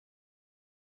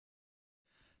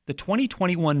The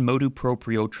 2021 motu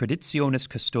proprio Traditionis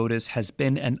Custodes has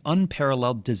been an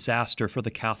unparalleled disaster for the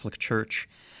Catholic Church.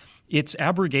 Its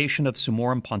abrogation of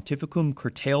Summorum Pontificum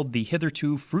curtailed the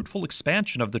hitherto fruitful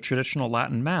expansion of the traditional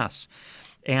Latin Mass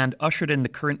and ushered in the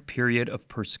current period of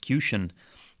persecution,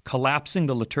 collapsing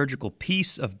the liturgical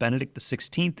peace of Benedict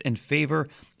XVI in favor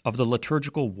of the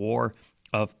liturgical war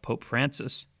of Pope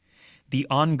Francis. The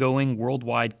ongoing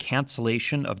worldwide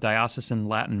cancellation of diocesan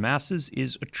Latin Masses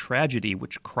is a tragedy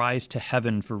which cries to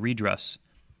heaven for redress.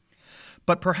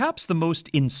 But perhaps the most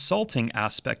insulting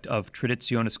aspect of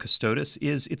Traditionis Custodes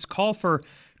is its call for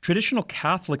traditional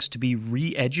Catholics to be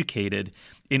re-educated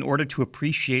in order to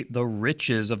appreciate the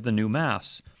riches of the new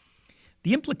Mass.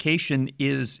 The implication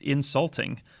is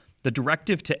insulting. The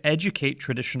directive to educate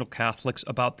traditional Catholics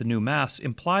about the new Mass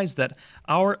implies that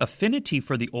our affinity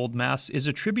for the Old Mass is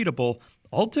attributable,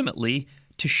 ultimately,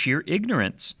 to sheer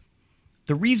ignorance.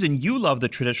 The reason you love the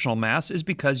traditional Mass is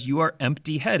because you are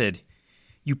empty-headed.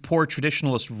 You poor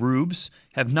traditionalist rubes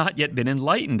have not yet been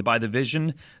enlightened by the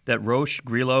vision that Roche,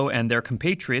 Grillo, and their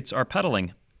compatriots are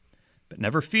peddling. But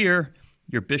never fear,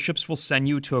 your bishops will send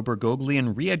you to a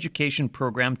Bergoglian re-education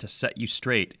program to set you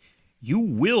straight. You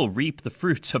will reap the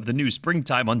fruits of the new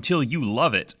springtime until you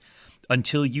love it,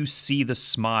 until you see the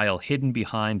smile hidden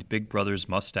behind Big Brother's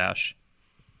mustache.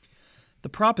 The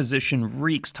proposition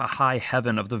reeks to high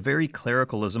heaven of the very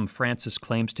clericalism Francis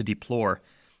claims to deplore,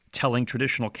 telling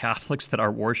traditional Catholics that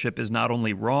our worship is not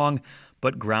only wrong,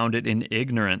 but grounded in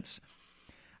ignorance.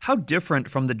 How different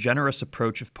from the generous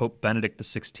approach of Pope Benedict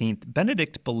XVI.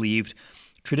 Benedict believed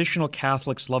traditional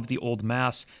Catholics love the Old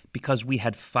Mass because we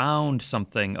had found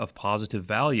something of positive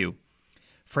value.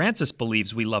 Francis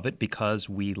believes we love it because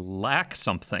we lack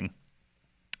something.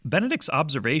 Benedict's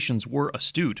observations were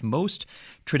astute. Most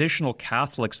traditional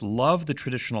Catholics love the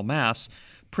traditional Mass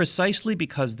precisely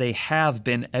because they have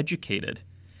been educated.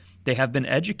 They have been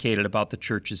educated about the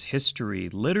Church's history,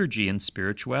 liturgy, and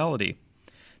spirituality.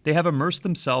 They have immersed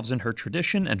themselves in her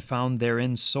tradition and found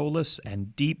therein solace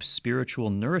and deep spiritual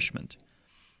nourishment.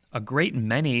 A great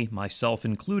many, myself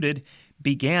included,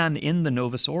 began in the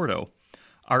Novus Ordo.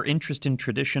 Our interest in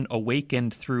tradition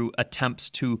awakened through attempts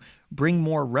to bring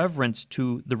more reverence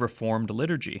to the Reformed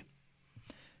liturgy.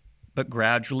 But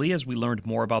gradually, as we learned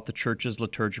more about the Church's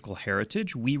liturgical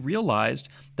heritage, we realized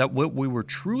that what we were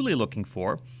truly looking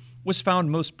for was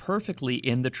found most perfectly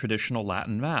in the traditional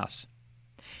Latin Mass.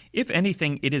 If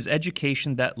anything, it is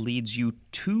education that leads you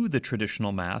to the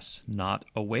traditional Mass, not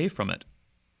away from it.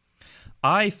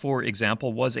 I, for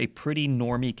example, was a pretty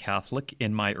normie Catholic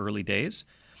in my early days.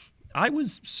 I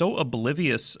was so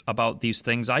oblivious about these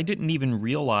things, I didn't even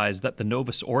realize that the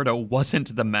Novus Ordo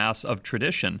wasn't the Mass of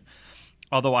tradition,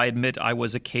 although I admit I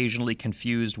was occasionally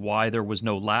confused why there was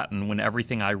no Latin when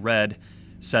everything I read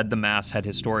said the Mass had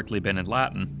historically been in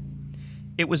Latin.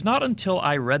 It was not until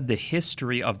I read the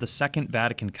history of the Second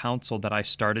Vatican Council that I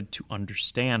started to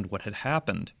understand what had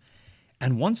happened.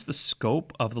 And once the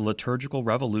scope of the liturgical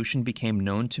revolution became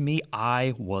known to me,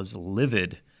 I was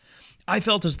livid. I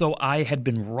felt as though I had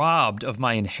been robbed of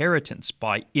my inheritance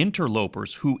by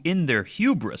interlopers who, in their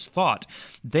hubris, thought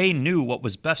they knew what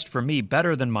was best for me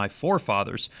better than my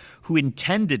forefathers, who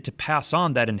intended to pass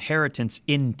on that inheritance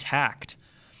intact.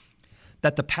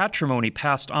 That the patrimony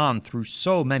passed on through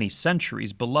so many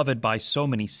centuries, beloved by so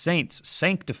many saints,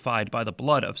 sanctified by the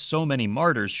blood of so many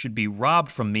martyrs, should be robbed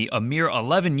from me a mere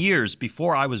 11 years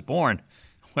before I was born.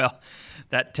 Well,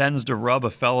 that tends to rub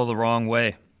a fellow the wrong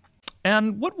way.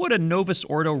 And what would a Novus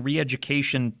Ordo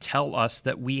re-education tell us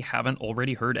that we haven't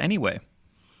already heard anyway?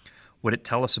 Would it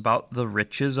tell us about the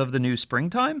riches of the new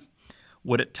springtime?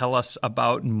 Would it tell us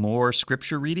about more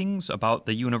scripture readings, about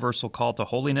the universal call to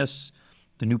holiness,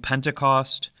 the new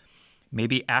Pentecost,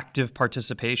 maybe active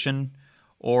participation,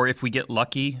 or if we get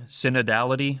lucky,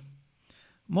 synodality?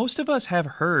 Most of us have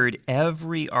heard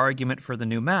every argument for the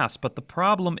new Mass, but the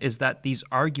problem is that these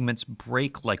arguments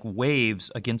break like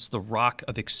waves against the rock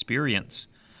of experience.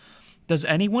 Does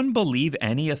anyone believe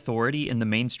any authority in the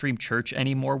mainstream church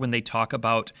anymore when they talk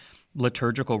about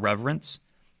liturgical reverence?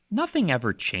 Nothing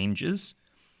ever changes.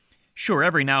 Sure,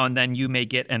 every now and then you may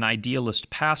get an idealist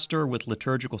pastor with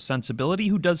liturgical sensibility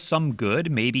who does some good.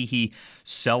 Maybe he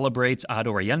celebrates Ad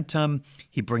Orientem,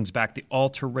 he brings back the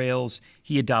altar rails,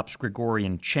 he adopts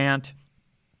Gregorian chant.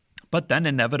 But then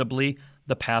inevitably,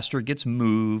 the pastor gets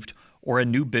moved, or a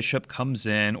new bishop comes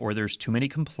in, or there's too many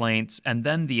complaints, and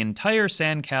then the entire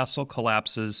sandcastle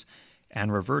collapses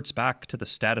and reverts back to the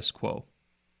status quo.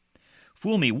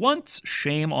 Fool me once,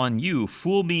 shame on you.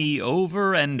 Fool me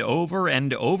over and over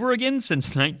and over again since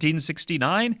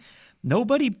 1969?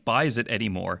 Nobody buys it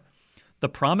anymore. The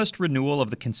promised renewal of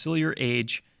the conciliar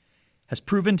age has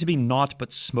proven to be naught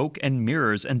but smoke and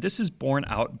mirrors, and this is borne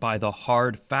out by the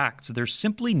hard facts. There's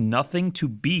simply nothing to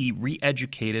be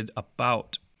re-educated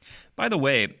about. By the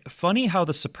way, funny how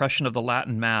the suppression of the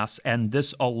Latin Mass and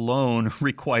this alone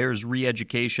requires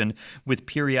re-education with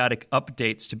periodic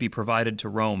updates to be provided to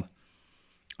Rome.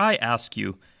 I ask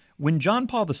you, when John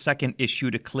Paul II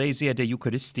issued Ecclesia de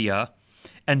Eucharistia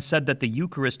and said that the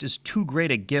Eucharist is too great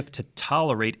a gift to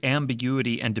tolerate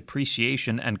ambiguity and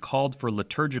depreciation and called for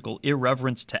liturgical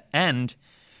irreverence to end,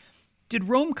 did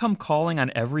Rome come calling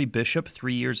on every bishop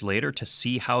 3 years later to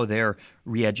see how their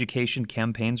re-education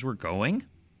campaigns were going?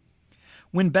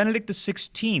 When Benedict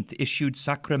XVI issued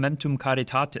Sacramentum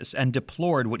Caritatis and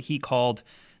deplored what he called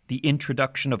the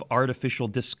introduction of artificial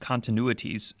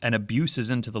discontinuities and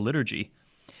abuses into the liturgy,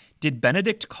 did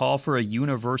Benedict call for a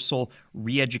universal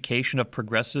re-education of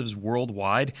progressives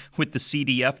worldwide with the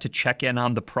CDF to check in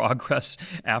on the progress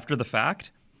after the fact?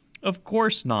 Of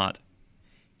course not.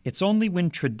 It's only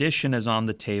when tradition is on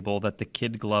the table that the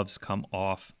kid gloves come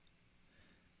off.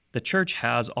 The church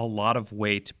has a lot of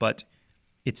weight, but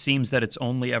it seems that it's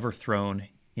only ever thrown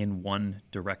in one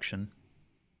direction.